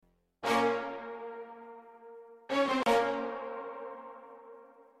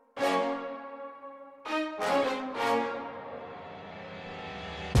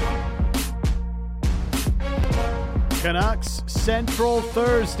Canucks Central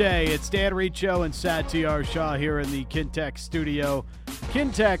Thursday. It's Dan Riccio and Satyar Shah here in the Kintec studio.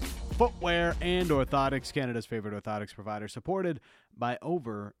 Kintec Footwear and Orthotics, Canada's favorite orthotics provider, supported by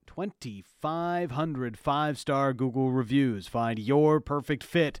over 2,500 five-star Google reviews. Find your perfect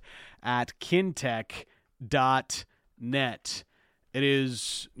fit at kintec.net. It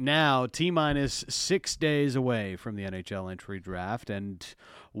is now T-minus 6 days away from the NHL entry draft, and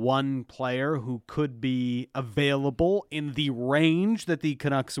one player who could be available in the range that the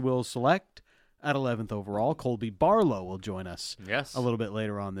Canucks will select at 11th overall, Colby Barlow, will join us a little bit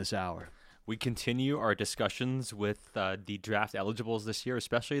later on this hour. We continue our discussions with the draft eligibles this year,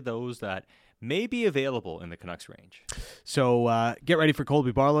 especially those that may be available in the Canucks range. So get ready for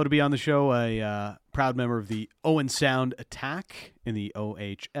Colby Barlow to be on the show, a proud member of the Owen Sound Attack in the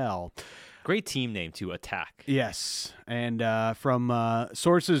OHL. Great team name, too, Attack. Yes, and from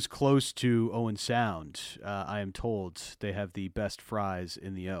sources close to Owen Sound, I am told they have the best fries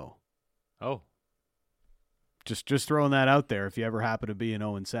in the O. Oh. Just throwing that out there if you ever happen to be in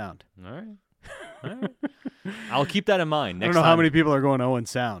Owen Sound. All right. I'll keep that in mind. I don't know how many people are going to Owen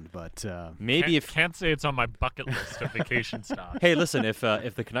Sound, but maybe can't say it's on my bucket list of vacation stops. Hey, listen, if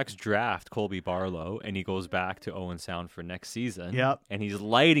the Canucks draft Colby Barlow and he goes back to Owen Sound for next season, and he's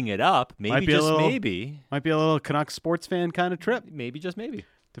lighting it up, maybe might be a little Canucks sports fan kind of trip. Maybe just maybe.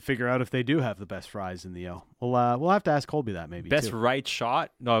 To figure out if they do have the best fries in the O. We'll have to ask Colby that maybe. Best too. right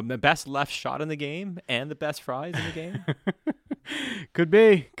shot, no, best left shot in the game, and the best fries in the game. Could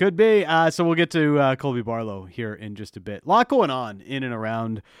be. So we'll get to Colby Barlow here in just a bit. A lot going on in and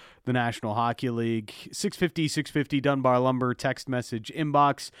around the National Hockey League. 650 Dunbar Lumber text message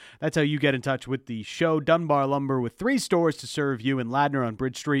inbox. That's how you get in touch with the show. Dunbar Lumber with 3 stores to serve you in Ladner on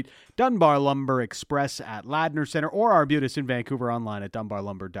Bridge Street, Dunbar Lumber Express at Ladner Center, or Arbutus in Vancouver online at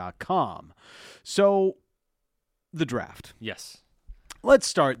dunbarlumber.com. So the draft. Yes. Let's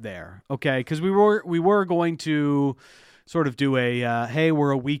start there, okay? Because we were going to sort of do a, hey,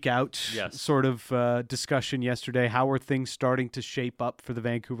 we're a week out sort of discussion yesterday. How are things starting to shape up for the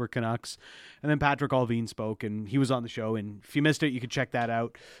Vancouver Canucks? And then Patrick Alvin spoke, and he was on the show. And if you missed it, you can check that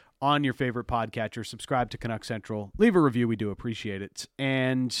out on your favorite podcatcher. Subscribe to Canuck Central. Leave a review. We do appreciate it.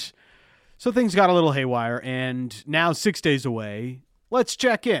 And so things got a little haywire. And now 6 days away, let's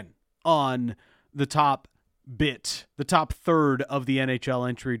check in on the top the top third of the NHL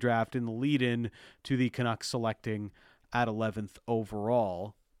entry draft in the lead-in to the Canucks selecting at 11th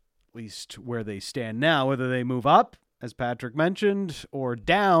overall, at least where they stand now. Whether they move up, as Patrick mentioned, or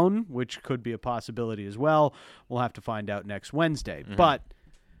down, which could be a possibility as well, we'll have to find out next Wednesday. Mm-hmm. But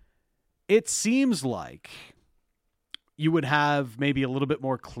it seems like you would have maybe a little bit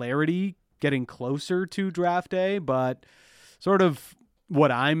more clarity getting closer to draft day, but sort of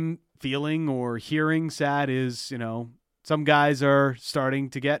what I'm feeling or hearing, Sad, is, some guys are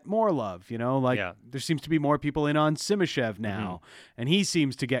starting to get more love, there seems to be more people in on Simashev now, and he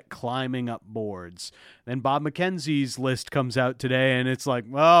seems to get climbing up boards. Then Bob McKenzie's list comes out today, and it's like,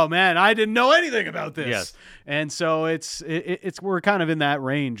 oh man, I didn't know anything about this. Yes. And so it's we're kind of in that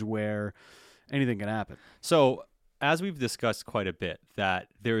range where anything can happen. So as we've discussed quite a bit, that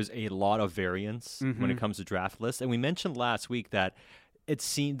there's a lot of variance when it comes to draft lists, and we mentioned last week that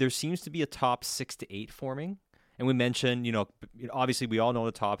there seems to be a top 6 to 8 forming. And we mentioned, obviously we all know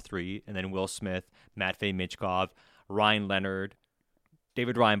the top 3, and then Will Smith, Matvei Michkov, Ryan Leonard,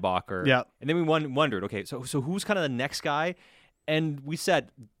 David Reinbacher. Yeah. And then we wondered, okay, so who's kind of the next guy? And we said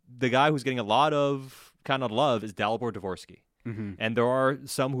the guy who's getting a lot of kind of love is Dalibor Dvorsky. Mm-hmm. And there are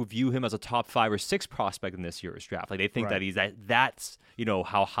some who view him as a top 5 or 6 prospect in this year's draft. Like they think that that's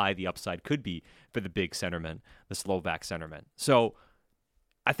how high the upside could be for the big centerman, the Slovak centerman. So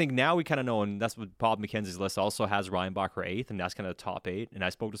I think now we kind of know, and that's what Bob McKenzie's list also has Reinbacher 8th, and that's kind of the top 8. And I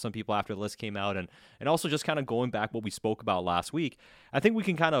spoke to some people after the list came out, and also just kind of going back what we spoke about last week, I think we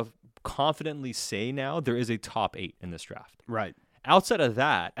can kind of confidently say now there is a top 8 in this draft. Right. Outside of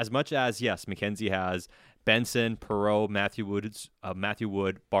that, as much as, yes, McKenzie has Benson, Perreault, Matthew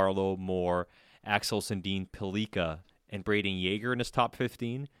Wood, Barlow, Moore, Axel Sandin, Pelika, and Braden Yeager in his top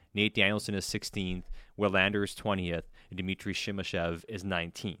 15, Nate Danielson is 16th, Willander is 20th, and Dmitry Simashev is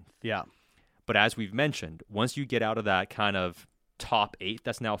 19th. Yeah. But as we've mentioned, once you get out of that kind of top 8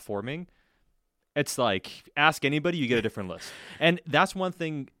 that's now forming, it's like, ask anybody, you get a different list. And that's one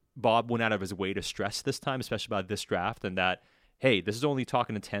thing Bob went out of his way to stress this time, especially about this draft, and that, hey, this is only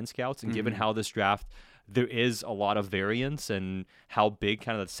talking to 10 scouts, and given how this draft, there is a lot of variance and how big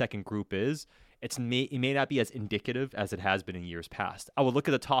kind of the second group is, it may not be as indicative as it has been in years past. I would look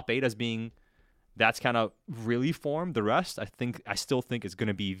at the top 8 as being that's kind of really formed. The rest, I still think is going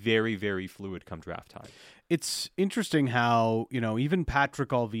to be very, very fluid come draft time. It's interesting how, even Patrick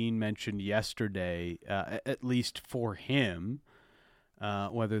Allvin mentioned yesterday, at least for him,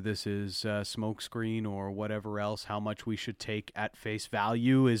 whether this is smokescreen or whatever else, how much we should take at face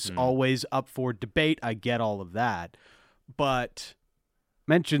value is always up for debate. I get all of that. But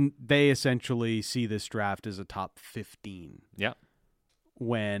mentioned they essentially see this draft as a top 15. Yeah.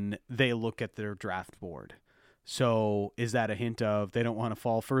 When they look at their draft board. So is that a hint of they don't want to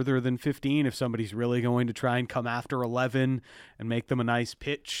fall further than 15 if somebody's really going to try and come after 11 and make them a nice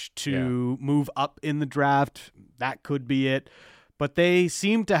pitch to move up in the draft? That could be it. But they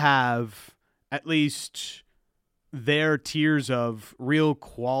seem to have at least their tiers of real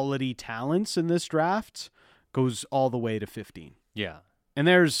quality talents in this draft goes all the way to 15. Yeah. And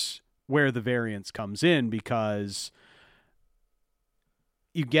there's where the variance comes in, because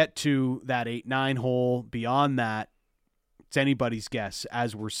you get to that 8-9 hole. Beyond that, it's anybody's guess,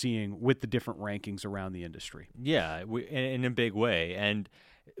 as we're seeing with the different rankings around the industry. Yeah, in a big way, and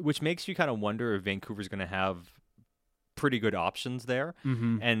which makes you kind of wonder if Vancouver's going to have pretty good options there.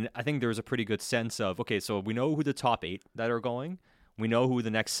 Mm-hmm. And I think there's a pretty good sense of, okay, so we know who the top 8 that are going. We know who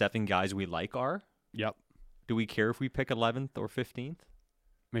the next 7 guys we like are. Yep. Do we care if we pick 11th or 15th?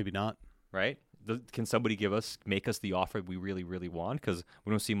 Maybe not. Right? Can somebody make us the offer we really, really want? Because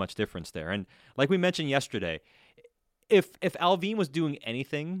we don't see much difference there. And like we mentioned yesterday, if Allvin was doing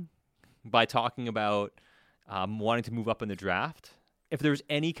anything by talking about wanting to move up in the draft, if there's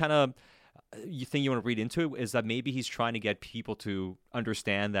any kind of thing you want to read into it, is that maybe he's trying to get people to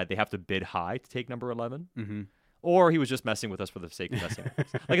understand that they have to bid high to take number 11. Mm-hmm. Or he was just messing with us for the sake of messing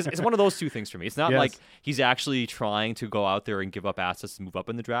with us. Like, it's one of those two things for me. It's not like he's actually trying to go out there and give up assets to move up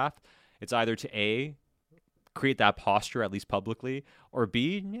in the draft. It's either to A, create that posture, at least publicly, or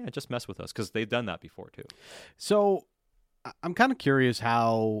B, just mess with us, because they've done that before too. So I'm kind of curious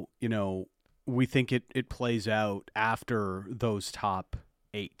how, we think it plays out after those top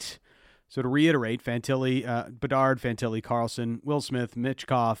 8. So to reiterate, Fantilli, Bedard, Fantilli, Carlson, Will Smith,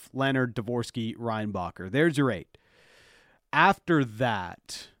 Michkov, Leonard, Dvorsky, Reinbacher. There's your 8. After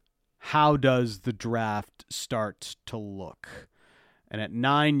that, how does the draft start to look? And at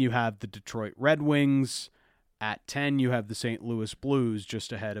 9, you have the Detroit Red Wings. At 10, you have the St. Louis Blues,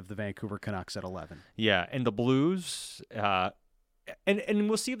 just ahead of the Vancouver Canucks at 11. Yeah, and the Blues, and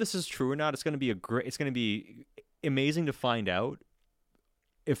we'll see if this is true or not. It's going to be amazing to find out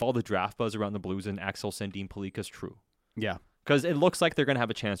if all the draft buzz around the Blues and Axel Sandin Palika is true. Yeah. Because it looks like they're going to have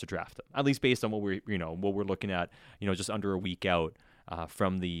a chance to draft him, at least based on what we're looking at, just under a week out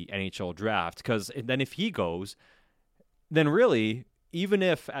from the NHL draft. Because then if he goes, then really, even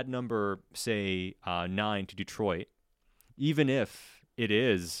if at number, say, 9 to Detroit, even if it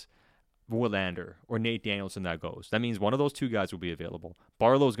is Willander or Nate Danielson that goes, that means one of those 2 guys will be available.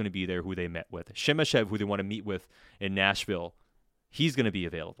 Barlow's going to be there, who they met with. Shemashev, who they want to meet with in Nashville, he's going to be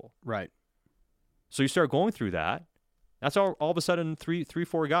available. Right. So you start going through that. That's all of a sudden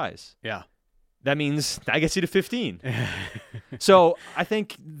 4 guys. Yeah. That means that gets you to 15. So I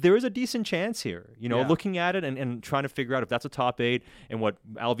think there is a decent chance here, looking at it and trying to figure out if that's a top 8, and what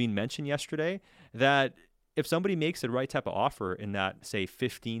Allvin mentioned yesterday, that if somebody makes the right type of offer in that, say,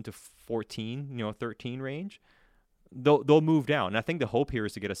 15 to 14, 13 range, they'll move down. And I think the hope here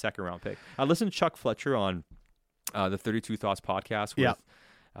is to get a second-round pick. I listened to Chuck Fletcher on the 32 Thoughts podcast with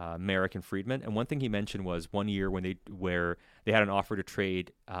Merrick and Friedman, and one thing he mentioned was one year where they had an offer to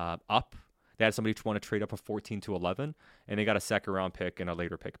trade up. They had somebody want to trade up from 14 to 11, and they got a second-round pick and a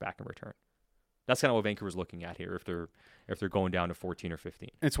later pick back in return. That's kind of what Vancouver's looking at here if they're going down to 14 or 15.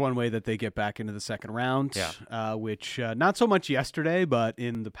 It's one way that they get back into the second round, which not so much yesterday, but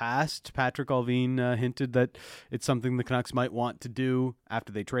in the past, Patrick Allvin hinted that it's something the Canucks might want to do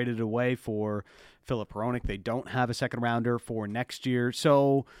after they traded it away for Philip Hronik. They don't have a second rounder for next year.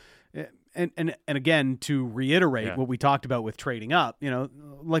 So, and again, to reiterate what we talked about with trading up,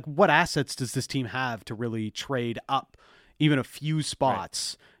 like what assets does this team have to really trade up even a few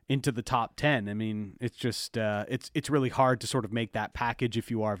spots into the top 10? I mean, it's just it's really hard to sort of make that package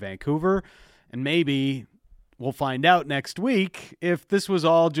if you are Vancouver. And maybe we'll find out next week if this was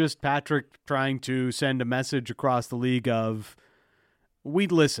all just Patrick trying to send a message across the league of,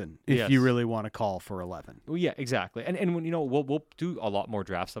 we'd listen if you really want to call for 11. Well, yeah, exactly. And when, we'll do a lot more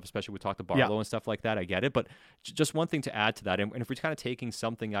draft stuff, especially we talk to Barlow and stuff like that. I get it. But just one thing to add to that, and if we're kind of taking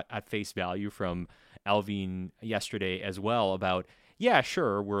something at face value from Allvin yesterday as well about,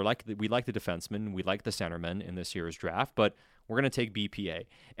 sure, we like the defenseman, we like the centerman in this year's draft, but we're going to take BPA.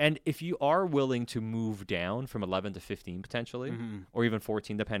 And if you are willing to move down from 11 to 15 potentially, or even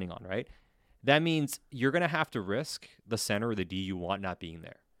 14, depending on, right? that means you're going to have to risk the center or the D you want not being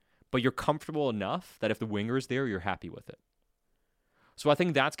there. But you're comfortable enough that if the winger is there, you're happy with it. So I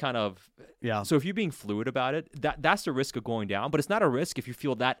think that's kind of So if you're being fluid about it, that's the risk of going down. But it's not a risk if you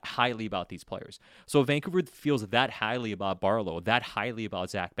feel that highly about these players. So if Vancouver feels that highly about Barlow, that highly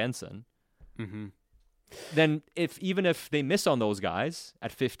about Zach Benson, then even if they miss on those guys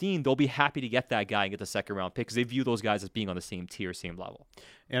at 15, they'll be happy to get that guy and get the second round pick because they view those guys as being on the same tier, same level.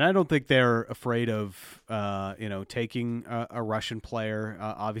 And I don't think they're afraid of taking a Russian player.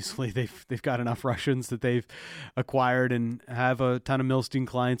 Obviously, they've got enough Russians that they've acquired and have a ton of Milstein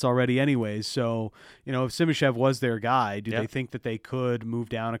clients already anyways. So, if Simashev was their guy, do they think that they could move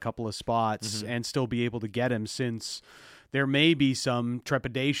down a couple of spots and still be able to get him, since there may be some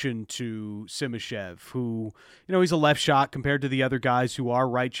trepidation to Simashev, who, he's a left shot compared to the other guys who are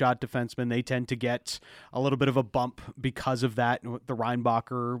right shot defensemen. They tend to get a little bit of a bump because of that. The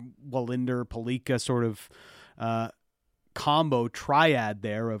Reinbacher, Wallinder, Palika sort of combo triad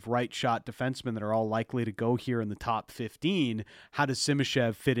there of right shot defensemen that are all likely to go here in the top 15. How does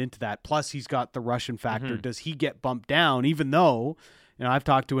Simashev fit into that? Plus, he's got the Russian factor. Does he get bumped down, even though, I've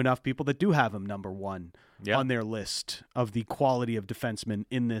talked to enough people that do have him number one on their list of the quality of defensemen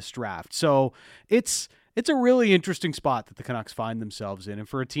in this draft. So it's a really interesting spot that the Canucks find themselves in. And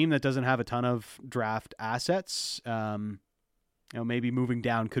for a team that doesn't have a ton of draft assets, maybe moving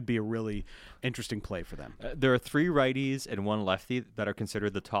down could be a really interesting play for them. There are 3 righties and 1 lefty that are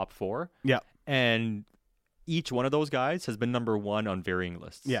considered the top 4. Yeah. And each one of those guys has been number 1 on varying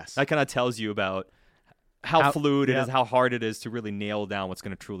lists. Yes. That kind of tells you about how fluid it is, how hard it is to really nail down what's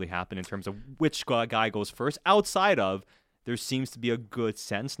going to truly happen in terms of which guy goes first. Outside of, there seems to be a good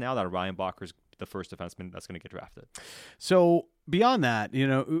sense now that Ryan Bacher's the first defenseman that's going to get drafted. So beyond that,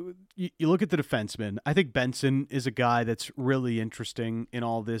 you look at the defenseman. I think Benson is a guy that's really interesting in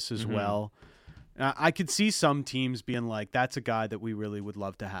all this as well. I could see some teams being like, that's a guy that we really would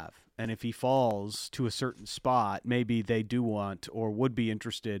love to have. And if he falls to a certain spot, maybe they do want or would be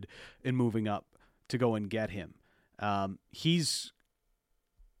interested in moving up to go and get him. He's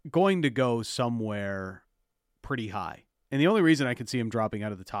going to go somewhere pretty high. And the only reason I can see him dropping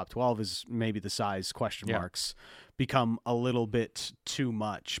out of the top 12 is maybe the size question marks become a little bit too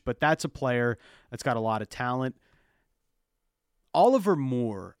much. But that's a player that's got a lot of talent. Oliver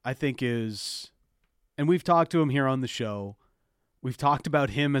Moore, I think, is, and we've talked to him here on the show, we've talked about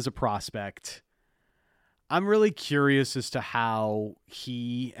him as a prospect. I'm really curious as to how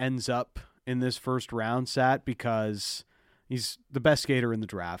he ends up in this first round, Sat, because he's the best skater in the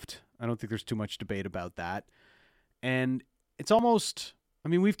draft. I don't think there's too much debate about that. And it's almost,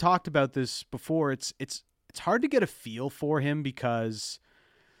 we've talked about this before. It's hard to get a feel for him because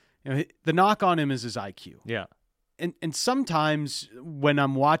the knock on him is his IQ. Yeah. And sometimes when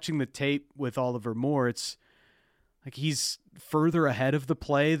I'm watching the tape with Oliver Moore, it's like he's further ahead of the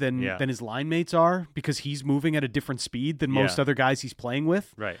play than his line mates are because he's moving at a different speed than most other guys he's playing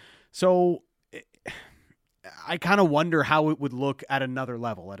with. Right. So I kind of wonder how it would look at another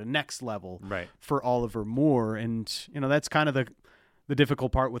level, at a next level for Oliver Moore. And, that's kind of the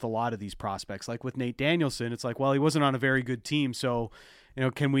difficult part with a lot of these prospects. Like with Nate Danielson, it's like, well, he wasn't on a very good team. So,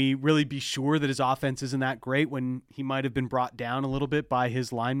 can we really be sure that his offense isn't that great when he might have been brought down a little bit by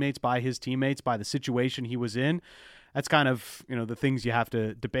his line mates, by his teammates, by the situation he was in? That's kind of, the things you have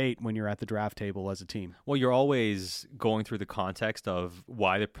to debate when you're at the draft table as a team. Well, you're always going through the context of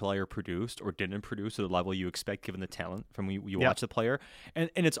why the player produced or didn't produce to the level you expect given the talent from when you watch the player. And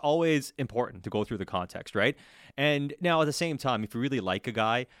it's always important to go through the context, right? And now at the same time, if you really like a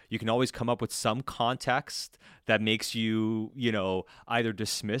guy, you can always come up with some context that makes you, either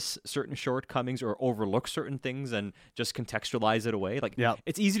dismiss certain shortcomings or overlook certain things and just contextualize it away.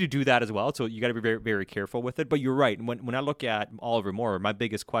 It's easy to do that as well. So you got to be very, very careful with it. But you're right. When I look at Oliver Moore, my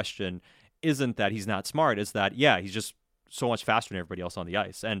biggest question isn't that he's not smart. It's that, he's just so much faster than everybody else on the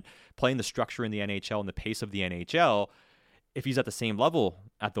ice. And playing the structure in the NHL and the pace of the NHL, if he's at the same level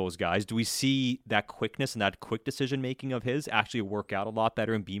at those guys, do we see that quickness and that quick decision-making of his actually work out a lot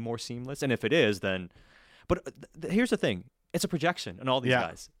better and be more seamless? And if it is, then... But here's the thing. It's a projection on all these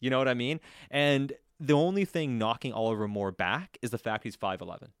guys. You know what I mean? And the only thing knocking Oliver Moore back is the fact he's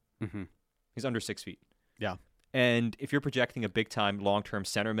 5'11". He's under 6 feet. Yeah. And if you're projecting a big-time, long-term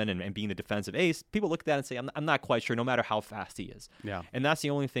centerman and being the defensive ace, people look at that and say, I'm not quite sure, no matter how fast he is. Yeah. And that's the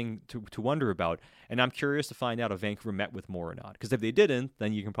only thing to wonder about. And I'm curious to find out if Vancouver met with Moore or not. Because if they didn't,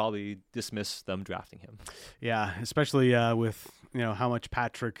 then you can probably dismiss them drafting him. Yeah, especially with how much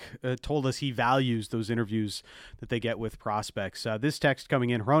Patrick told us he values those interviews that they get with prospects. This text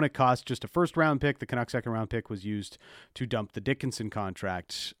coming in, Hronek cost just a first-round pick. The Canucks second-round pick was used to dump the Dickinson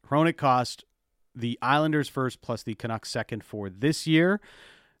contract. Hronek cost the Islanders first plus the Canucks second for this year.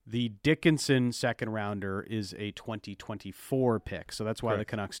 The Dickinson second rounder is a 2024 pick. So that's why the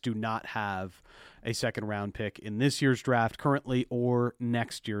Canucks do not have a second round pick in this year's draft currently or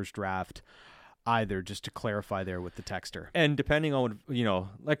next year's draft either, just to clarify there with the texter. And depending on,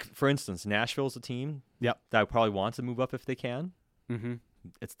 like for instance, Nashville's a team that probably wants to move up if they can. Mm-hmm.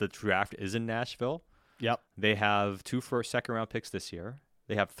 It's the draft is in Nashville. Yep. They have 2 second round picks this year.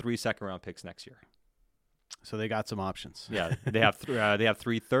 They have 3 second round picks next year. So they got some options. Yeah, they have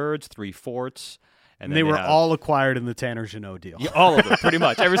 3 thirds, 3 fourths, and they were all acquired in the Tanner Jeannot deal. Yeah, all of them, pretty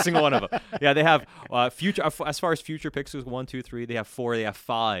much every single one of them. Yeah, they have future. As far as future picks is 1, 2, 3. They have 4. They have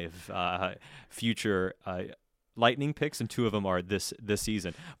 5 future Lightning picks, and 2 of them are this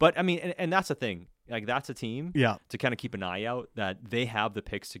season. But I mean, and that's the thing. Like that's a team. To kind of keep an eye out that they have the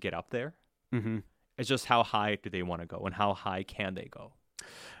picks to get up there. Mm-hmm. It's just how high do they want to go, and how high can they go?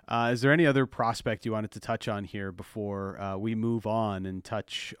 Is there any other prospect you wanted to touch on here before we move on and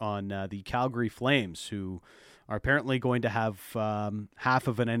touch on the Calgary Flames, who are apparently going to have half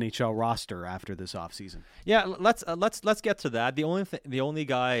of an NHL roster after this offseason? Yeah, let's get to that. The only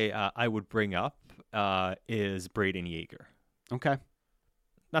guy I would bring up is Braden Yeager. Okay.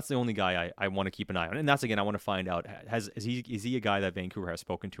 That's the only guy I want to keep an eye on, and that's again I want to find out is he a guy that Vancouver has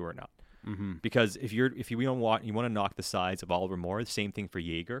spoken to or not? Mm-hmm. Because if you want to knock the sides of Oliver Moore, the same thing for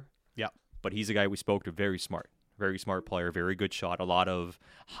Yeager. Yeah, but he's a guy we spoke to, very smart player, very good shot, a lot of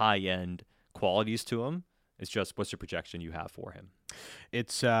high end qualities to him. It's just what's the projection you have for him?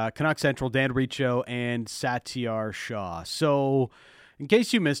 It's Canuck Central, Dan Riccio and Satyar Shah. So, in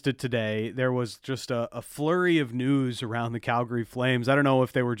case you missed it today, there was just a flurry of news around the Calgary Flames. I don't know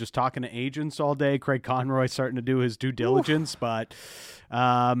if they were just talking to agents all day. Craig Conroy starting to do his due diligence, but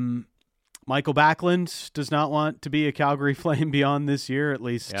Michael Backlund does not want to be a Calgary Flame beyond this year, at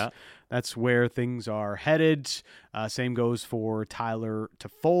least. Yeah. That's where things are headed. Same goes for Tyler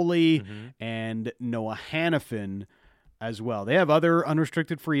Toffoli and Noah Hannafin as well. They have other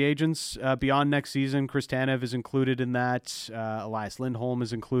unrestricted free agents beyond next season. Chris Tanev is included in that. Elias Lindholm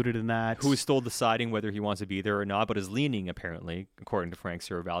is included in that. Who is still deciding whether he wants to be there or not, but is leaning, apparently, according to Frank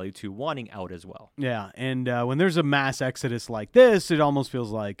Seravalli, to wanting out as well. Yeah, and when there's a mass exodus like this, it almost feels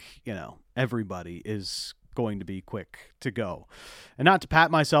like, everybody is going to be quick to go. And not to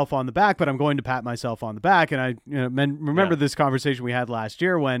pat myself on the back, but I'm going to pat myself on the back. And I remember this conversation we had last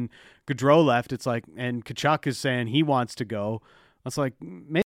year when Gaudreau left. It's like, and Tkachuk is saying he wants to go. It's like,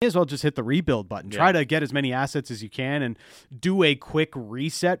 may as well just hit the rebuild button. Try to get as many assets as you can and do a quick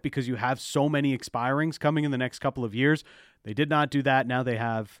reset because you have so many expirings coming in the next couple of years. They did not do that. Now they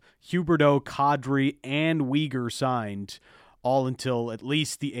have Huberdeau, Kadri, and Weegar signed all until at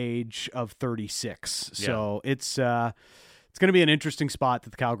least the age of 36. Yeah. So it's going to be an interesting spot that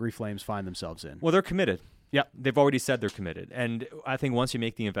the Calgary Flames find themselves in. Well, they're committed. Yep. They've already said they're committed. And I think once you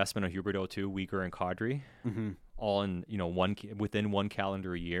make the investment on Huberdeau too, Weegar and Kadri, all in within one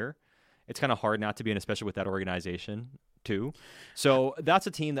calendar year, it's kind of hard not to be in, especially with that organization too. So that's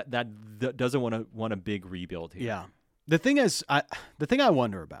a team that doesn't want a big rebuild here. Yeah. The thing is, the thing I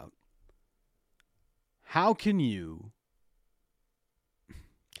wonder about, how can you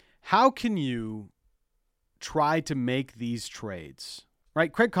try to make these trades,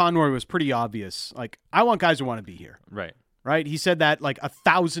 right? Craig Conroy was pretty obvious. Like, I want guys who want to be here. Right? He said that like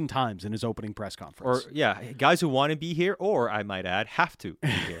 1,000 times in his opening press conference. Or, guys who want to be here, or I might add, have to be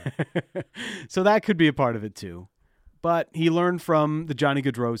here. So that could be a part of it too. But he learned from the Johnny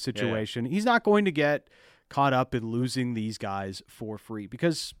Gaudreau situation. Yeah. He's not going to get caught up in losing these guys for free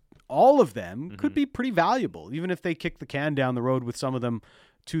because all of them could be pretty valuable, even if they kick the can down the road with some of them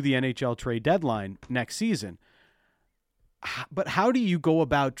to the NHL trade deadline next season. But how do you go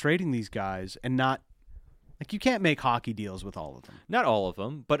about trading these guys and not, like, you can't make hockey deals with all of them. Not all of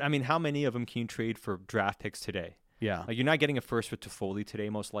them, but I mean, how many of them can you trade for draft picks today? Yeah. Like, you're not getting a first for Toffoli today,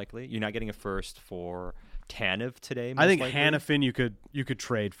 most likely. You're not getting a first for Tanev today, most I think likely. Hannafin you could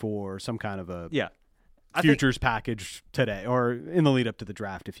trade for some kind of a futures package today or in the lead up to the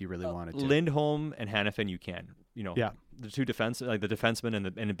draft if you really wanted to. Lindholm and Hannafin you can. The two the defenseman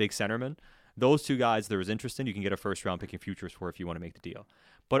and the big centerman, those two guys there is interest in. You can get a first round pick in futures for if you want to make the deal.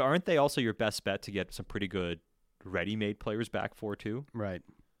 But aren't they also your best bet to get some pretty good ready-made players back for too? Right.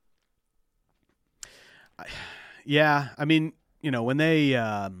 Yeah, I mean, when they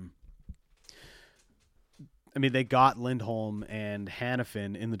they got Lindholm and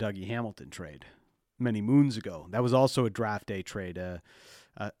Hannafin in the Dougie Hamilton trade many moons ago. That was also a draft day trade, a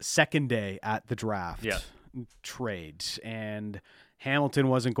second day at the draft trade. And Hamilton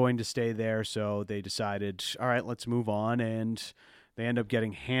wasn't going to stay there, so they decided, all right, let's move on. And They end up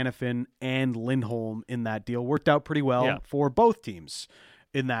getting Hanifin and Lindholm in that deal. Worked out pretty well for both teams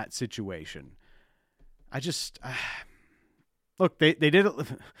in that situation. Look, they did it.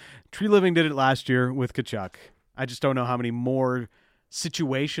 Tree Living did it last year with Tkachuk. I just don't know how many more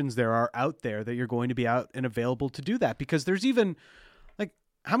situations there are out there that you're going to be out and available to do that, because there's even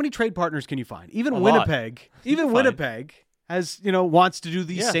how many trade partners can you find? Even Winnipeg has, wants to do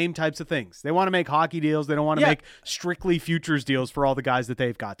these same types of things. They want to make hockey deals. They don't want to make strictly futures deals for all the guys that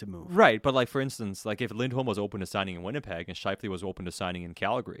they've got to move. Right. But for instance, if Lindholm was open to signing in Winnipeg and Scheifele was open to signing in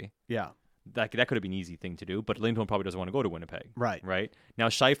Calgary. Yeah. That could have been an easy thing to do, but Lindholm probably doesn't want to go to Winnipeg. Right. Now,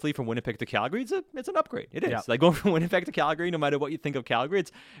 Scheifele from Winnipeg to Calgary, it's an upgrade. It is. Going from Winnipeg to Calgary, no matter what you think of Calgary,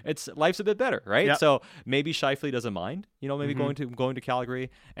 it's life's a bit better, right? Yep. So maybe Scheifele doesn't mind, maybe going to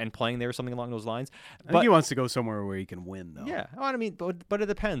Calgary and playing there, something along those lines. I think he wants to go somewhere where he can win, though. Yeah. I mean, but it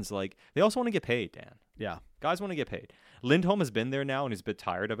depends. They also want to get paid, Dan. Yeah. Guys want to get paid. Lindholm has been there now, and he's a bit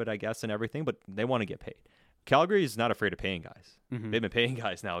tired of it, I guess, and everything, but they want to get paid. Calgary is not afraid of paying guys. Mm-hmm. They've been paying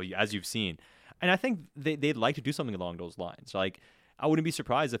guys now, as you've seen. And I think they'd like to do something along those lines. I wouldn't be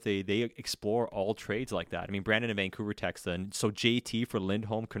surprised if they explore all trades like that. I mean, Brandon in Vancouver texted, so JT for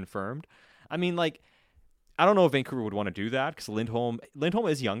Lindholm confirmed. I mean, I don't know if Vancouver would want to do that, because Lindholm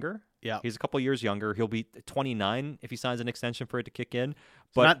is younger. Yeah. He's a couple of years younger. He'll be 29 if he signs an extension for it to kick in.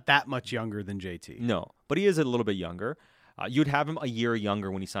 But not that much younger than JT. No, but he is a little bit younger. You'd have him a year younger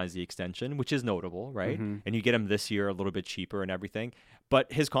when he signs the extension, which is notable, right? Mm-hmm. And you get him this year a little bit cheaper and everything.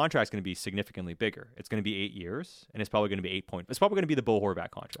 But his contract's going to be significantly bigger. It's going to be 8 years, and it's probably going to be It's probably going to be the Bo Horvat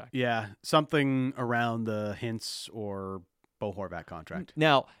contract. Yeah, something around the Hintz or Bo Horvat contract.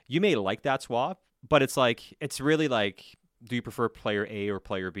 Now, you may like that swap, but it's really do you prefer player A or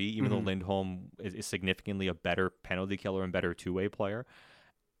player B, even though Lindholm is significantly a better penalty killer and better two-way player?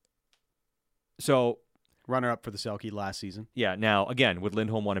 So... runner-up for the Selke last season. Yeah. Now, again, would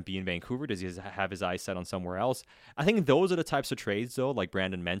Lindholm want to be in Vancouver? Does he have his eyes set on somewhere else? I think those are the types of trades, though, like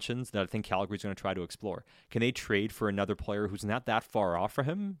Brandon mentions, that I think Calgary's going to try to explore. Can they trade for another player who's not that far off for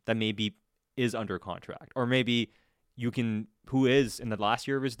him, that maybe is under contract? Or maybe who is in the last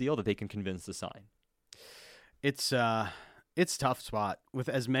year of his deal, that they can convince to sign? It's a tough spot. With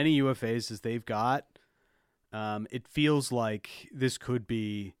as many UFAs as they've got, it feels like this could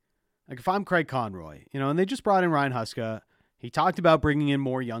be... if I'm Craig Conroy, and they just brought in Ryan Huska, he talked about bringing in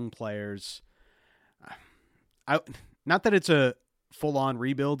more young players. Not that it's a full-on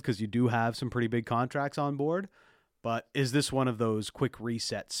rebuild, because you do have some pretty big contracts on board, but is this one of those quick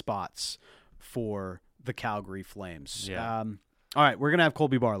reset spots for the Calgary Flames? Yeah. All right, we're going to have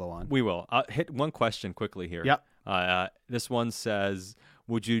Colby Barlow on. We will. I'll hit one question quickly here. Yep. This one says,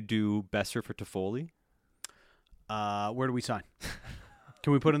 would you do Besser for Toffoli? Where do we sign?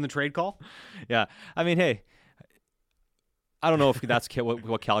 Can we put in the trade call? Yeah. I mean, hey, I don't know if that's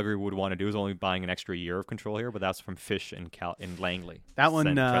what Calgary would want to do, is only buying an extra year of control here, but that's from Fish in Langley. That one,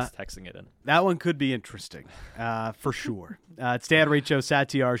 texting it in. That one could be interesting, for sure. It's Dan Riccio,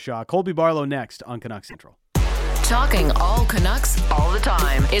 Satyar Shah, Colby Barlow next on Canucks Central. Talking all Canucks all the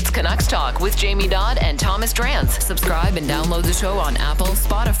time. It's Canucks Talk with Jamie Dodd and Thomas Drance. Subscribe and download the show on Apple,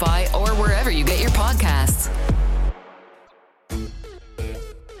 Spotify, or wherever you get your podcasts.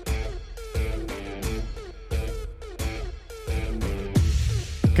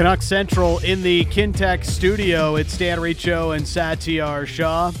 Canucks Central in the Kintec studio. It's Dan Riccio and Satyar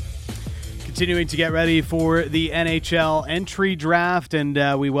Shah. Continuing to get ready for the NHL entry draft,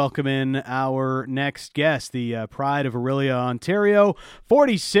 and we welcome in our next guest, the pride of Orillia, Ontario.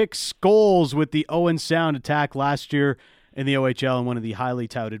 46 goals with the Owen Sound attack last year in the OHL, and one of the highly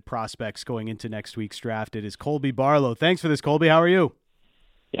touted prospects going into next week's draft. It is Colby Barlow. Thanks for this, Colby. How are you?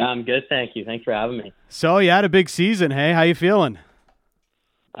 Yeah, I'm good, thank you. Thanks for having me. So you had a big season, hey? How you feeling?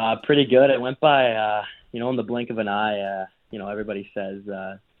 Pretty good. It went by, in the blink of an eye. Everybody says,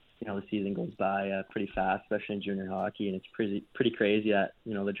 the season goes by pretty fast, especially in junior hockey, and it's pretty crazy that,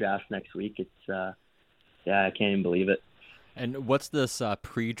 the draft next week. It's, I can't even believe it. And what's this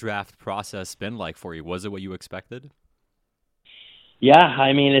pre-draft process been like for you? Was it what you expected? Yeah,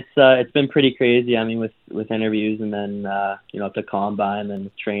 I mean, it's been pretty crazy. I mean, with interviews and then, at the combine and then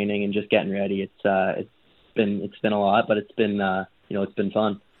with training and just getting ready, it's been a lot, but it's been, it's been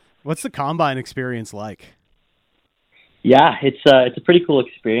fun. What's the combine experience like? Yeah, it's a pretty cool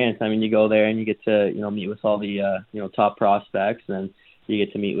experience. I mean, you go there and you get to, meet with all the, top prospects, and you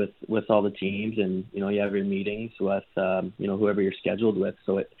get to meet with all the teams, and, you have your meetings with, whoever you're scheduled with.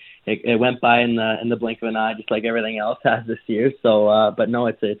 So it went by in the blink of an eye, just like everything else has this year. So, but no,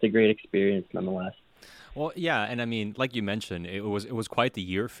 it's a great experience nonetheless. Well, yeah, and I mean, like you mentioned, it was quite the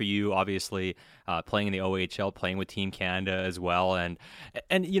year for you. Obviously, playing in the OHL, playing with Team Canada as well, and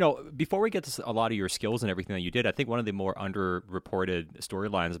before we get to a lot of your skills and everything that you did, I think one of the more underreported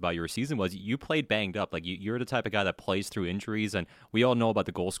storylines about your season was you played banged up. Like you're the type of guy that plays through injuries, and we all know about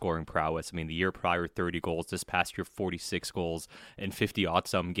the goal scoring prowess. I mean, the year prior, 30 goals. This past year, 46 goals in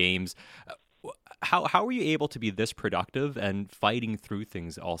 50-odd-some games. How were you able to be this productive and fighting through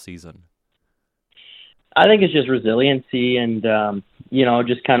things all season? I think it's just resiliency and,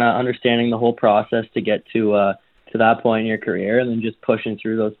 just kind of understanding the whole process to get to that point in your career and then just pushing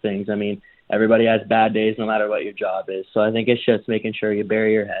through those things. I mean, everybody has bad days no matter what your job is. So I think it's just making sure you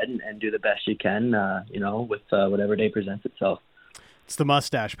bury your head and do the best you can, with whatever day presents itself. It's the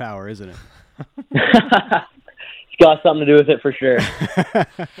mustache power, isn't it? It's got something to do with it for sure.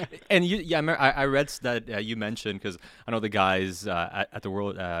 And I read that you mentioned, because I know the guys at the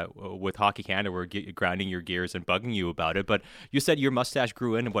World with Hockey Canada were grinding your gears and bugging you about it. But you said your mustache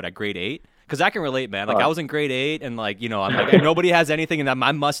grew in at grade 8? Because I can relate, man. Like I was in grade 8, and I'm like nobody has anything, and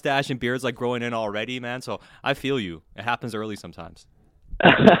my mustache and beard's like growing in already, man. So I feel you. It happens early sometimes.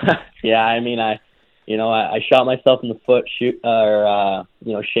 Yeah, I mean, I shot myself in the foot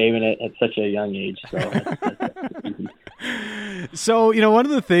shaving it at such a young age. So one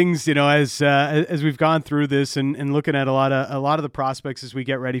of the things as we've gone through this and looking at a lot of the prospects as we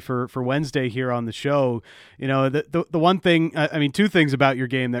get ready for Wednesday here on the show, the one thing, I mean, two things about your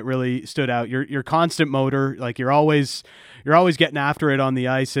game that really stood out: your constant motor, like you're always getting after it on the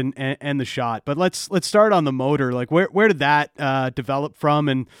ice and the shot. But let's start on the motor. Like where did that develop from,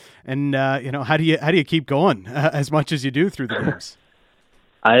 and how do you keep going as much as you do through the games?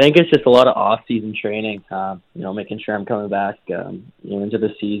 I think it's just a lot of off-season training, making sure I'm coming back, into the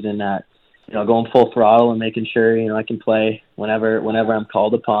season at, going full throttle and making sure, I can play whenever I'm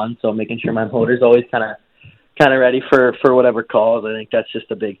called upon. So making sure my motor's always kind of ready for whatever calls. I think that's just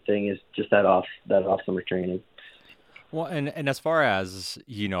a big thing, is just that off summer training. Well, and as far as,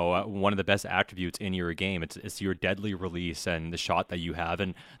 one of the best attributes in your game, it's your deadly release and the shot that you have.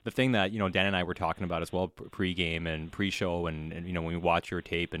 And the thing that, Dan and I were talking about as well, pre-game and pre-show, and when we watch your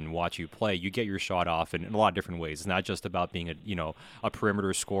tape and watch you play, you get your shot off in a lot of different ways. It's not just about being a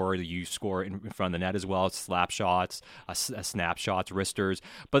perimeter scorer. You score in front of the net as well. It's slap shots, snapshots, wristers.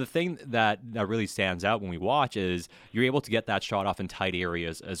 But the thing that really stands out when we watch is you're able to get that shot off in tight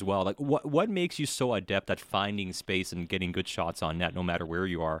areas as well. Like what makes you so adept at finding space and getting good shots on net no matter where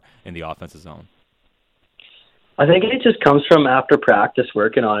you are in the offensive zone? I think it just comes from after practice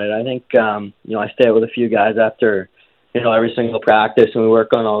working on it. I think, I stay out with a few guys after, every single practice, and we work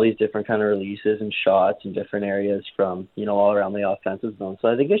on all these different kind of releases and shots in different areas from, all around the offensive zone. So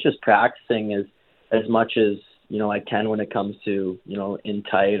I think it's just practicing as much as, I can when it comes to, in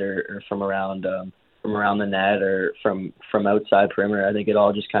tight or from around the net or from outside perimeter. I think it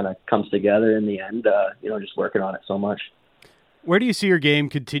all just kind of comes together in the end, just working on it so much. Where do you see your game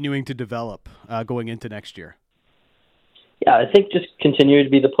continuing to develop going into next year? Yeah, I think just continue to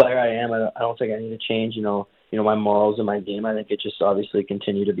be the player I am. I don't think I need to change, my morals in my game. I think it just obviously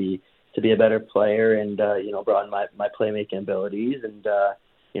continue to be a better player and, broaden my playmaking abilities and,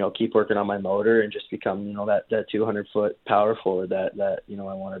 keep working on my motor and just become, that 200-foot power forward that I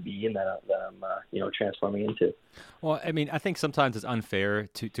want to be and that I'm, transforming into. Well, I mean, I think sometimes it's unfair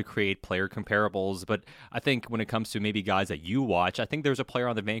to create player comparables, but I think when it comes to maybe guys that you watch, I think there's a player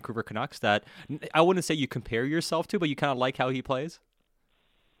on the Vancouver Canucks that I wouldn't say you compare yourself to, but you kind of like how he plays.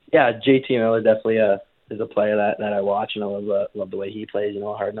 Yeah, JT Miller definitely is a player that I watch, and I love the way he plays.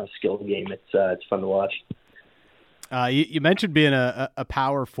 A hard enough skill game. It's fun to watch. You mentioned being a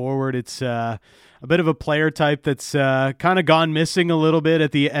power forward. It's a bit of a player type that's kind of gone missing a little bit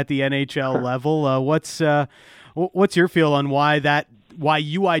at the NHL level. What's your feel on why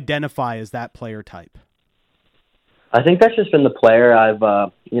you identify as that player type? I think that's just been the player I've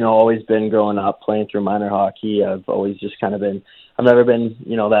always been growing up playing through minor hockey. I've always just kind of been. I've never been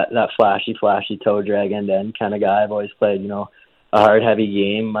that flashy toe drag end to end kind of guy. I've always played a hard, heavy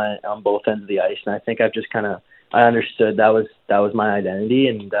game on both ends of the ice, and I think I've just kind of. I understood that was my identity,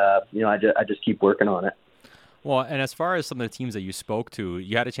 and I just keep working on it. Well, and as far as some of the teams that you spoke to,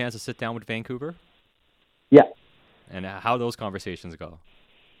 you had a chance to sit down with Vancouver? Yeah. And how those conversations go?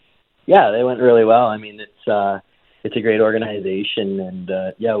 Yeah, they went really well. I mean, it's a great organization, and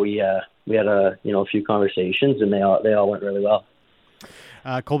we had a few conversations, and they all went really well.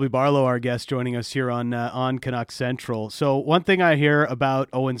 Colby Barlow, our guest, joining us here on Canucks Central. So one thing I hear about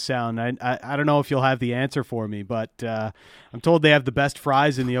Owen Sound, I don't know if you'll have the answer for me, but I'm told they have the best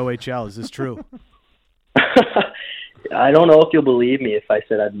fries in the OHL. Is this true? I don't know if you'll believe me if I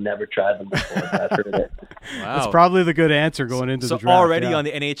said I've never tried them before. But I've heard it. Wow. That's probably the good answer going into the draft. So already on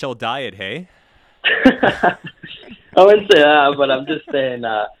the NHL diet, hey? I wouldn't say that, but I'm just saying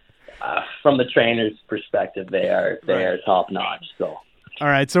from the trainer's perspective, they are top notch. So. All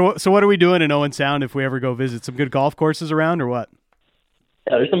right. So what are we doing in Owen Sound if we ever go visit? Some good golf courses around or what?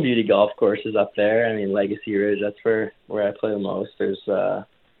 Yeah, there's some beauty golf courses up there. I mean, Legacy Ridge, that's where I play the most. There's a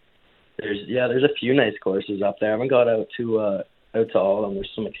few nice courses up there. I haven't got out to all of them. There's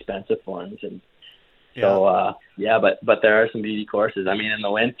some expensive ones, and so but there are some beauty courses. I mean, in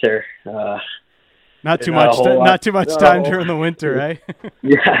the winter, not too much time during the winter, eh?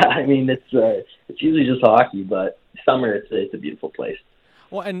 Yeah, I mean it's usually just hockey, but summer it's a beautiful place.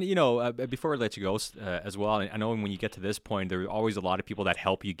 Well, and before I let you go as well, I know when you get to this point, there are always a lot of people that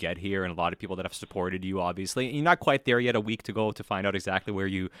help you get here, and a lot of people that have supported you. Obviously, and you're not quite there yet. A week to go to find out exactly where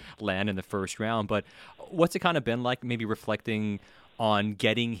you land in the first round. But what's it kind of been like? Maybe reflecting on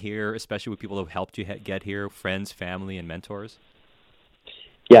getting here, especially with people who have helped you get here, friends, family, and mentors.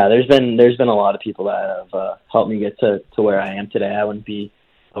 Yeah, there's been a lot of people that have helped me get to where I am today. I wouldn't be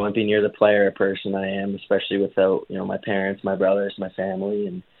near the player or person I am, especially without my parents, my brothers, my family,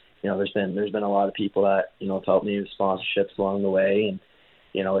 and there's been a lot of people that have helped me with sponsorships along the way, and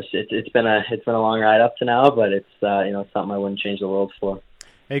it's been a long ride up to now, but it's something I wouldn't change the world for.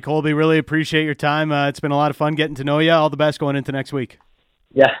 Hey Colby, really appreciate your time. It's been a lot of fun getting to know you. All the best going into next week.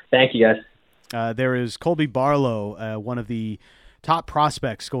 Yeah, thank you guys. There is Colby Barlow, one of the top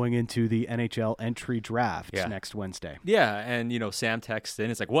prospects going into the NHL entry draft next Wednesday. Yeah, and Sam texts in.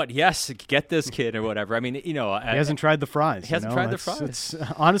 It's like, what? Yes, get this kid or whatever. I mean, he hasn't tried the fries. He hasn't tried the fries. It's,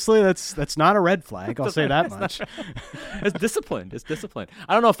 honestly, that's not a red flag. I'll say that much. It's disciplined. It's disciplined.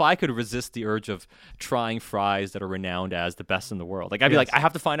 I don't know if I could resist the urge of trying fries that are renowned as the best in the world. Like I'd be like, I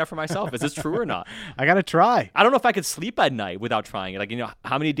have to find out for myself. Is this true or not? I got to try. I don't know if I could sleep at night without trying it. Like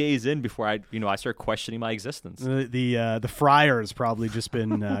how many days in before I start questioning my existence? The Friars probably just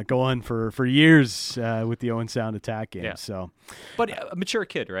been going for years with the Owen Sound attack game. Yeah. So, but a mature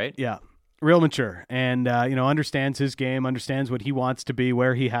kid, right? Yeah, real mature, and understands his game, understands what he wants to be,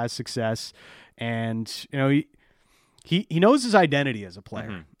 where he has success, and he knows his identity as a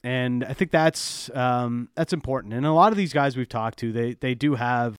player, mm-hmm. and I think that's important. And a lot of these guys we've talked to, they do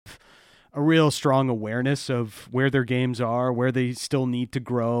have a real strong awareness of where their games are, where they still need to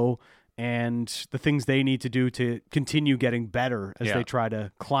grow, and the things they need to do to continue getting better as they try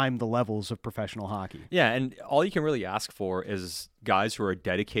to climb the levels of professional hockey. Yeah, and all you can really ask for is guys who are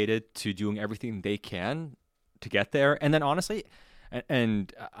dedicated to doing everything they can to get there. And then honestly,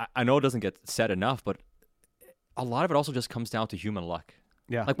 and I know it doesn't get said enough, but a lot of it also just comes down to human luck.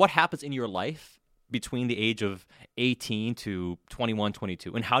 Yeah. Like what happens in your life between the age of 18 to 21,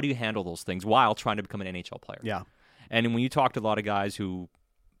 22, and how do you handle those things while trying to become an NHL player? Yeah. And when you talk to a lot of guys who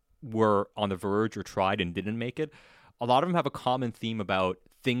were on the verge or tried and didn't make it, a lot of them have a common theme about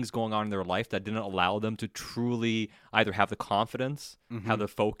things going on in their life that didn't allow them to truly either have the confidence, mm-hmm. have the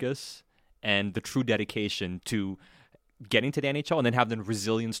focus, and the true dedication to getting to the NHL, and then have the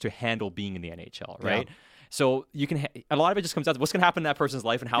resilience to handle being in the NHL, right? Yeah. So you can a lot of it just comes down to what's going to happen in that person's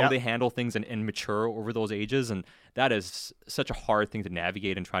life and how they handle things and mature over those ages. And that is such a hard thing to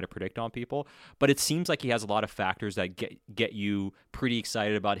navigate and try to predict on people. But it seems like he has a lot of factors that get you pretty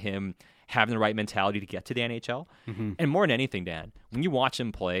excited about him having the right mentality to get to the NHL. Mm-hmm. And more than anything, Dan, when you watch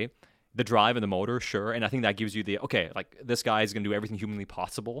him play, the drive and the motor, sure. And I think that gives you this guy is going to do everything humanly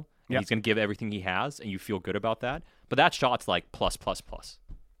possible. And he's going to give everything he has, and you feel good about that. But that shot's like plus.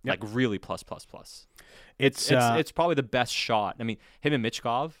 Like really plus. It's probably the best shot. I mean, him and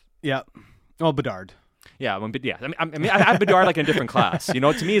Michkov. Yeah. Oh, Bedard. Yeah, I mean, I have Bedard like in a different class. To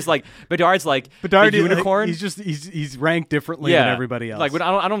me, it's like Bedard's like the unicorn. He's ranked differently than everybody else. Like,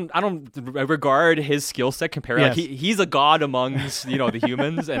 I don't regard his skill set compared. Like he's a god amongst the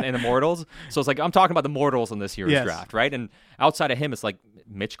humans and immortals. So it's like I'm talking about the mortals in this year's draft, right? And outside of him, it's like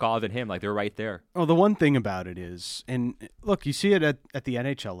Michkov and him, like they're right there. Oh, the one thing about it is, and look, you see it at the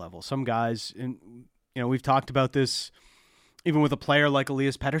NHL level. Some guys, and we've talked about this. Even with a player like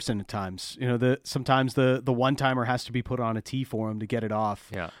Elias Pettersson at times, sometimes the one-timer has to be put on a tee for him to get it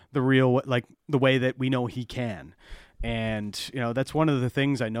off the real, like the way that we know he can. And, that's one of the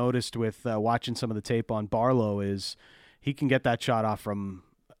things I noticed with watching some of the tape on Barlow is he can get that shot off from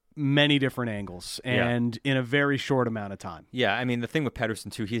many different angles and in a very short amount of time. Yeah, I mean, the thing with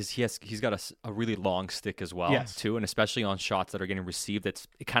Pettersson, too, he's got a really long stick as well, too, and especially on shots that are getting received, it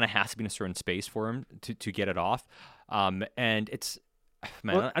kind of has to be in a certain space for him to get it off. And it's,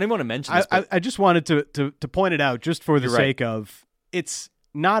 man, I didn't want to mention this. I just wanted to point it out just for the sake of it's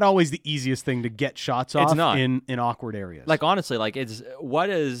not always the easiest thing to get shots off in awkward areas. Like, honestly, like, what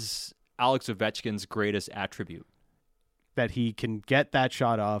is Alex Ovechkin's greatest attribute? That he can get that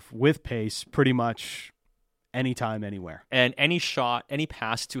shot off with pace pretty much anytime, anywhere. And any shot, any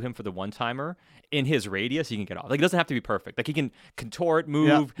pass to him for the one-timer in his radius, he can get off. Like, it doesn't have to be perfect. Like, he can contort,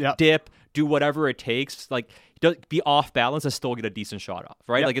 move, dip, do whatever it takes. Like, be off balance and still get a decent shot off,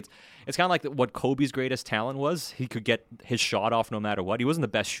 right? Like, it's kind of like what Colby's greatest talent was. He could get his shot off no matter what. He wasn't the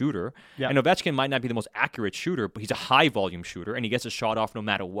best shooter. And Ovechkin might not be the most accurate shooter, but he's a high-volume shooter, and he gets his shot off no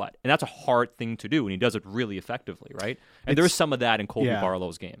matter what. And that's a hard thing to do, and he does it really effectively, right? And there's some of that in Colby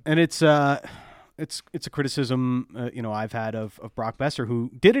Barlow's game. And it's a criticism I've had of Brock Besser,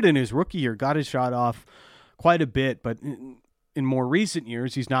 who did it in his rookie year, got his shot off quite a bit, but in more recent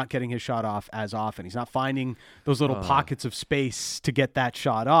years, he's not getting his shot off as often. He's not finding those little pockets of space to get that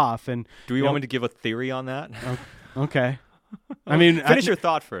shot off. And do we want me to give a theory on that? Okay. I mean, finish your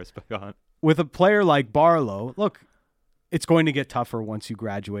thought first, but go on. With a player like Barlow, look, it's going to get tougher once you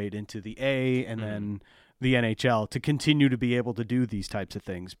graduate into the A and then the NHL to continue to be able to do these types of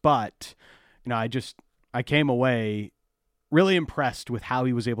things. But I came away really impressed with how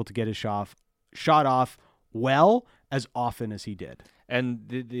he was able to get his shot off well as often as he did. And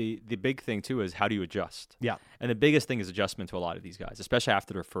the big thing, too, is how do you adjust? Yeah. And the biggest thing is adjustment to a lot of these guys, especially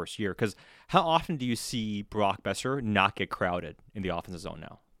after their first year. Because how often do you see Brock Besser not get crowded in the offensive zone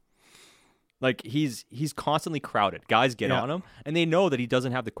now? Like, he's constantly crowded. Guys get on him, and they know that he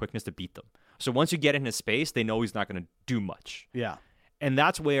doesn't have the quickness to beat them. So once you get in his space, they know he's not going to do much. Yeah. And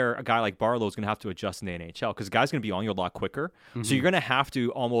that's where a guy like Barlow is going to have to adjust in the NHL, because guys going to be on you a lot quicker. Mm-hmm. So you're going to have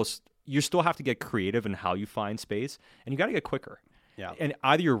to you still have to get creative in how you find space, and you got to get quicker. Yeah. And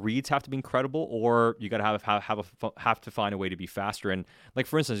either your reads have to be incredible, or you got to have to find a way to be faster. And like,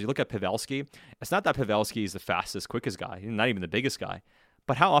 for instance, you look at Pavelski. It's not that Pavelski is the fastest, quickest guy. He's not even the biggest guy.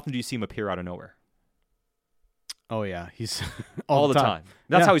 But how often do you see him appear out of nowhere? Oh yeah, he's all the time.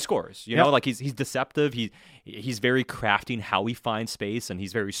 That's how he scores. You know, like he's deceptive. He's very crafty in how he finds space, and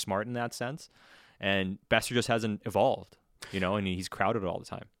he's very smart in that sense. And Besser just hasn't evolved, and he's crowded all the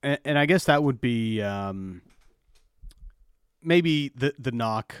time. And I guess that would be maybe the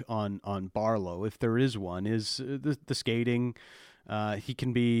knock on Barlow, if there is one, is the skating. He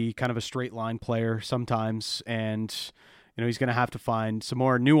can be kind of a straight line player sometimes, and he's going to have to find some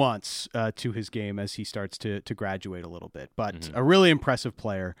more nuance to his game as he starts to graduate a little bit. But a really impressive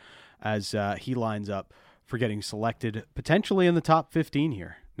player as he lines up for getting selected potentially in the top 15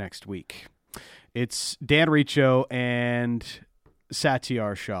 here next week. It's Dan Riccio and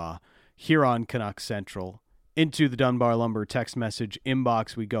Satyar Shah here on Canucks Central. Into the Dunbar Lumber text message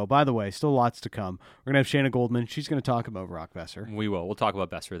inbox we go. By the way, still lots to come. We're going to have Shayna Goldman. She's going to talk about Brock Besser. We will. We'll talk about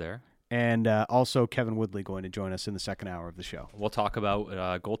Besser there. And also Kevin Woodley going to join us in the second hour of the show. We'll talk about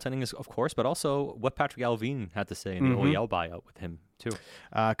goaltending, of course, but also what Patrick Alvin had to say in the OEL buyout with him, too.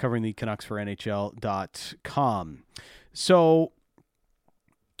 Covering the Canucks for NHL.com. So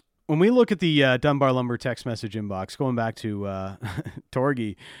when we look at the Dunbar Lumber text message inbox, going back to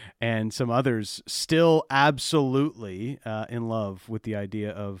Torgy and some others, still absolutely in love with the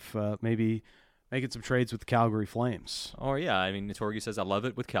idea of maybe making some trades with the Calgary Flames. Oh, yeah. I mean, Torgy says, I love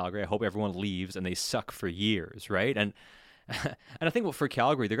it with Calgary. I hope everyone leaves and they suck for years, right? And I think for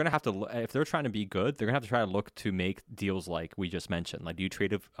Calgary, they're going to have to, if they're trying to be good, they're going to have to try to look to make deals like we just mentioned. Like, do you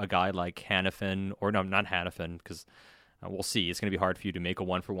trade a guy like Hanifin, or no, not Hanifin, because we'll see. It's going to be hard for you to make a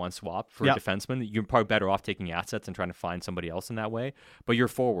one-for-one swap for a defenseman. You're probably better off taking assets and trying to find somebody else in that way. But your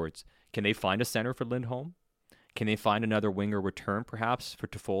forwards, can they find a center for Lindholm? Can they find another winger return, perhaps, for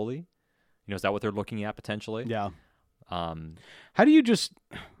Toffoli? Is that what they're looking at potentially? Yeah. How do you just,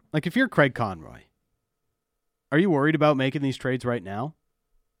 like, if you're Craig Conroy, are you worried about making these trades right now?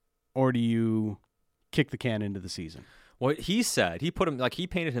 Or do you kick the can into the season? Well, he said, he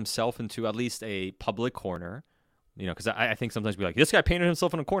painted himself into at least a public corner. Because I think sometimes we're like, this guy painted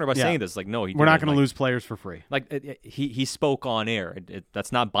himself in a corner by saying this. Like, no, we're not going to lose players for free. Like, he spoke on air.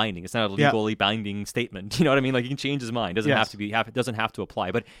 That's not binding. It's not a legally binding statement. You know what I mean? Like, he can change his mind. Doesn't have to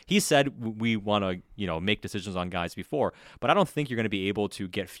apply. But he said we want to make decisions on guys before. But I don't think you're going to be able to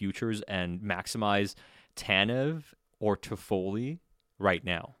get futures and maximize Tanev or Toffoli right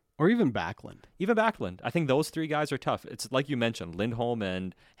now. Or even Backlund. I think those three guys are tough. It's like you mentioned, Lindholm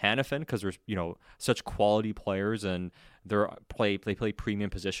and Hanifin, because they're such quality players and they play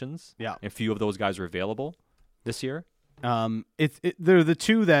premium positions. Yeah. And few of those guys are available this year. They're the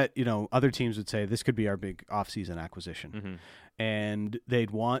two that, other teams would say this could be our big offseason acquisition. Mm-hmm. And they'd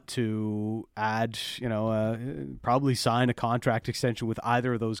want to add, probably sign a contract extension with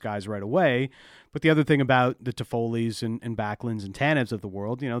either of those guys right away. But the other thing about the Toffoli's and Backlunds and Tanevs of the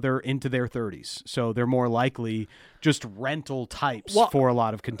world, they're into their 30s. So they're more likely just rental types for a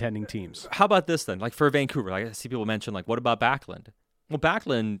lot of contending teams. How about this then? Like for Vancouver, I see people mention, what about Backlund? Well,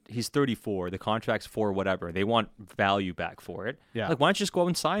 Backlund, he's 34. The contract's for whatever. They want value back for it. Yeah. Why don't you just go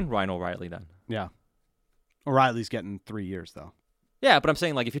and sign Ryan O'Reilly then? Yeah. O'Reilly's getting 3 years, though. Yeah, but I'm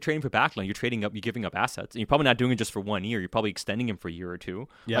saying, you're trading for Backlund, you're giving up assets. And you're probably not doing it just for 1 year. You're probably extending him for a year or two.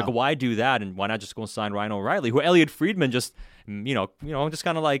 Yeah. Why do that? And why not just go and sign Ryan O'Reilly, who Elliot Friedman just, just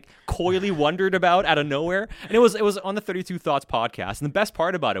kind of coyly wondered about out of nowhere. And it was on the 32 Thoughts podcast. And the best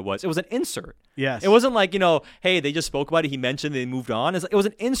part about it was an insert. Yes. It wasn't hey, they just spoke about it. He mentioned they moved on. It was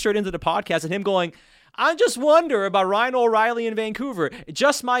an insert into the podcast and him going, I just wonder about Ryan O'Reilly in Vancouver.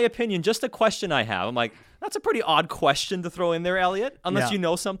 Just my opinion, just a question I have. I'm like, that's a pretty odd question to throw in there, Elliot, unless you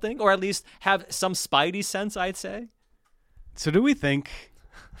know something, or at least have some spidey sense, I'd say. So do we think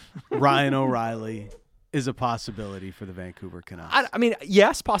Ryan O'Reilly is a possibility for the Vancouver Canucks? I mean,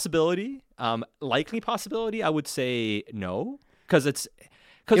 yes, possibility. Likely possibility. I would say no, because it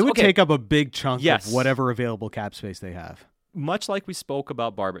would take up a big chunk of whatever available cap space they have. Much like we spoke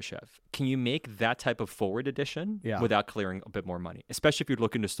about Barbashev, can you make that type of forward addition without clearing a bit more money, especially if you're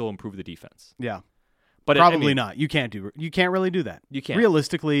looking to still improve the defense? Yeah. But probably not. You can't really do that. You can't.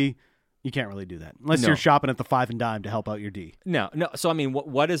 Realistically, you can't really do that unless you're shopping at the 5 and dime to help out your D. No. So I mean,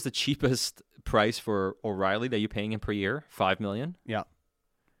 what is the cheapest price for O'Reilly that you're paying him per year? $5 million. Yeah.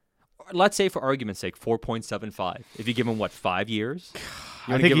 Let's say, for argument's sake, 4.75. If you give him 5 years?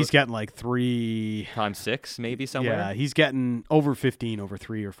 I think he's getting 3 times 6, maybe somewhere. Yeah, he's getting over 15 over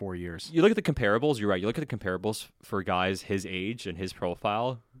 3 or 4 years. You look at the comparables. You're right. You look at the comparables for guys his age and his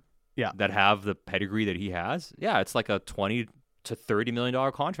profile. Yeah. That have the pedigree that he has. Yeah, it's like a $20 to $30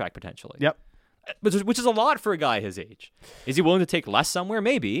 million contract potentially. Yep. Which is a lot for a guy his age. Is he willing to take less somewhere?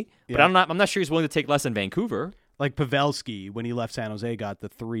 Maybe. But I'm not sure he's willing to take less in Vancouver. Like Pavelski, when he left San Jose, got the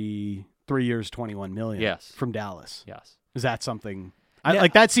 3 years, $21 million from Dallas. Yes. Is that something?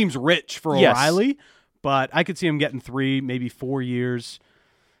 That seems rich for O'Reilly, but I could see him getting 3, maybe 4 years,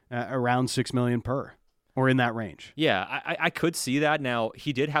 around $6 million per. Or in that range. Yeah, I could see that. Now,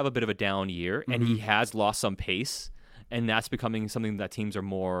 he did have a bit of a down year, and he has lost some pace, and that's becoming something that teams are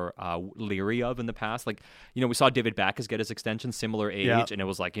more leery of in the past. We saw David Backes get his extension, similar age, and it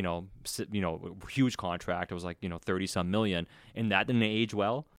was huge contract. It was 30-some million, and that didn't age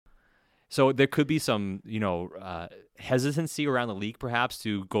well. So there could be some, hesitancy around the league, perhaps,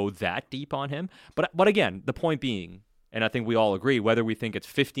 to go that deep on him. But again, the point being, and I think we all agree, whether we think it's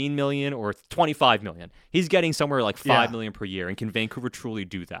 $15 million or $25 million, he's getting somewhere $5 million per year. And can Vancouver truly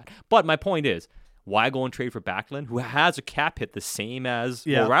do that? But my point is, why go and trade for Backlund, who has a cap hit the same as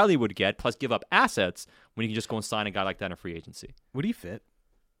O'Reilly would get, plus give up assets when you can just go and sign a guy like that in free agency? Would he fit?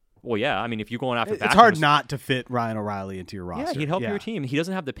 Well, yeah. I mean, if you're going after Backlund, it's hard not to fit Ryan O'Reilly into your roster. Yeah, he'd help your team. He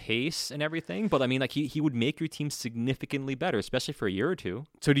doesn't have the pace and everything, but I mean, he would make your team significantly better, especially for a year or two.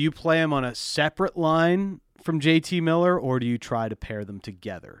 So do you play him on a separate line from JT Miller, or do you try to pair them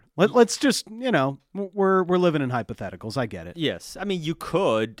together? Let's just, we're living in hypotheticals. I get it. Yes, I mean you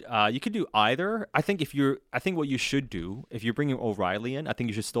could do either. I think what you should do if you're bringing O'Reilly in, I think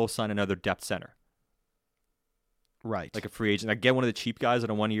you should still sign another depth center, right? Like a free agent. Get one of the cheap guys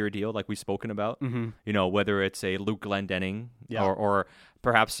on a 1-year deal, like we've spoken about. Mm-hmm. Whether it's a Luke Glendening or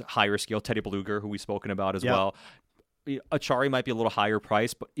perhaps higher scale Teddy Beluga, who we've spoken about as well. Achari might be a little higher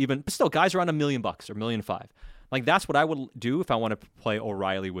price, but still, guys around $1 million or $1.5 million. That's what I would do if I want to play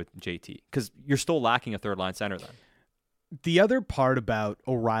O'Reilly with JT, because you're still lacking a third line center then. The other part about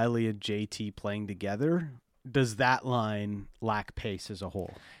O'Reilly and JT playing together, does that line lack pace as a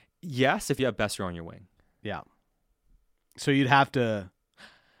whole? Yes, if you have Besser on your wing. Yeah. So you'd have to.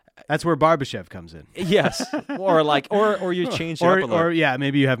 That's where Barbashev comes in. Yes, or you change it up a little. Or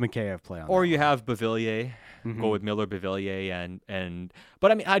maybe you have Mikheyev play on. Or you have Beauvillier. Go with Miller, Beauvillier,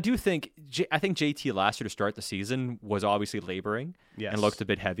 but I mean, I think JT last year to start the season was obviously laboring and looked a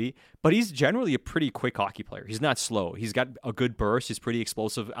bit heavy, but he's generally a pretty quick hockey player. He's not slow. He's got a good burst. He's pretty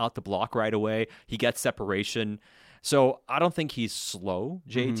explosive out the block right away. He gets separation. So I don't think he's slow,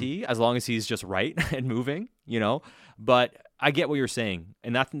 JT, as long as he's just right and moving, but I get what you're saying.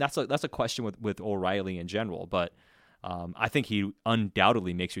 And that's a question with O'Reilly in general, but I think he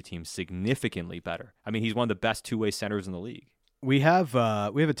undoubtedly makes your team significantly better. I mean, he's one of the best two-way centers in the league. We have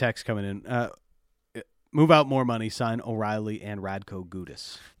a text coming in. Move out more money, sign O'Reilly and Radko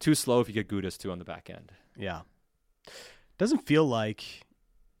Gudas. Too slow if you get Gudas too on the back end. Yeah. Doesn't feel like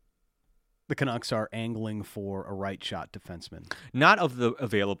the Canucks are angling for a right shot defenseman. Not of the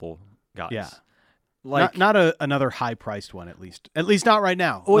available guys. Yeah. Like not another high-priced one, at least not right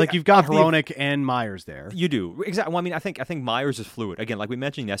now. Well, like you've got Hronek and Myers there. You do exactly. Well, I mean, I think Myers is fluid. Again, like we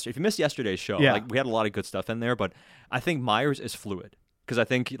mentioned yesterday. If you missed yesterday's show, like we had a lot of good stuff in there, but I think Myers is fluid because I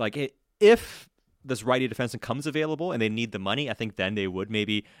think if this righty defenseman comes available and they need the money, I think then they would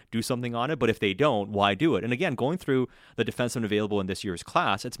maybe do something on it. But if they don't, why do it? And again, going through the defensemen available in this year's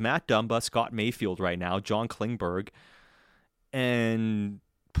class, it's Matt Dumba, Scott Mayfield right now, John Klingberg, and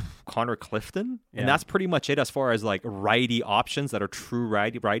Connor Clifton, and that's pretty much it as far as like righty options that are true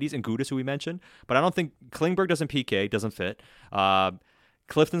righties, and Gudas, who we mentioned. But I don't think Klingberg doesn't PK, doesn't fit.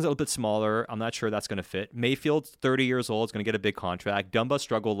 Clifton's a little bit smaller. I'm not sure that's going to fit. Mayfield's 30 years old, is going to get a big contract. Dumba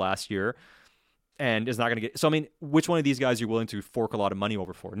struggled last year and is not going to get. So I mean, which one of these guys are you willing to fork a lot of money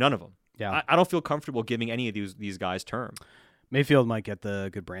over for? None of them. Yeah, I don't feel comfortable giving any of these guys term. Mayfield might get the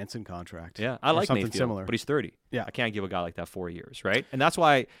good Branson contract. Yeah, I like something Mayfield, similar. but he's 30. Yeah. I can't give a guy like that 4 years, right? And that's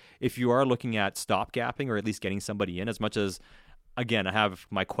why if you are looking at stopgapping or at least getting somebody in, as much as, again, I have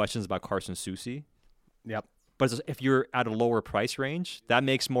my questions about Carson Soucy. Yep. But if you're at a lower price range, that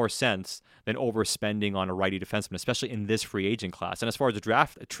makes more sense than overspending on a righty defenseman, especially in this free agent class. And as far as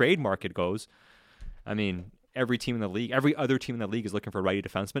the trade market goes, I mean, every other team in the league is looking for a righty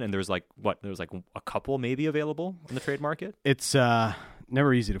defenseman, and there's like a couple maybe available in the trade market. It's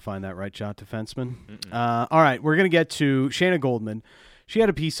never easy to find that right shot defenseman. All right, we're going to get to Shayna Goldman. She had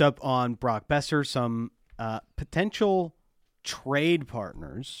a piece up on Brock Besser, some potential trade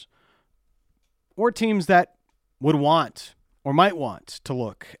partners or teams that would want or might want to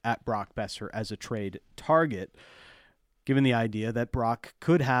look at Brock Besser as a trade target, given the idea that Brock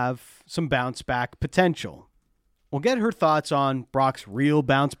could have some bounce back potential. We'll get her thoughts on Brock's real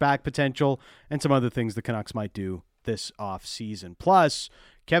bounce back potential and some other things the Canucks might do this offseason. Plus,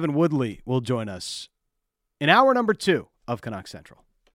 Kevin Woodley will join us in hour number 2 of Canucks Central.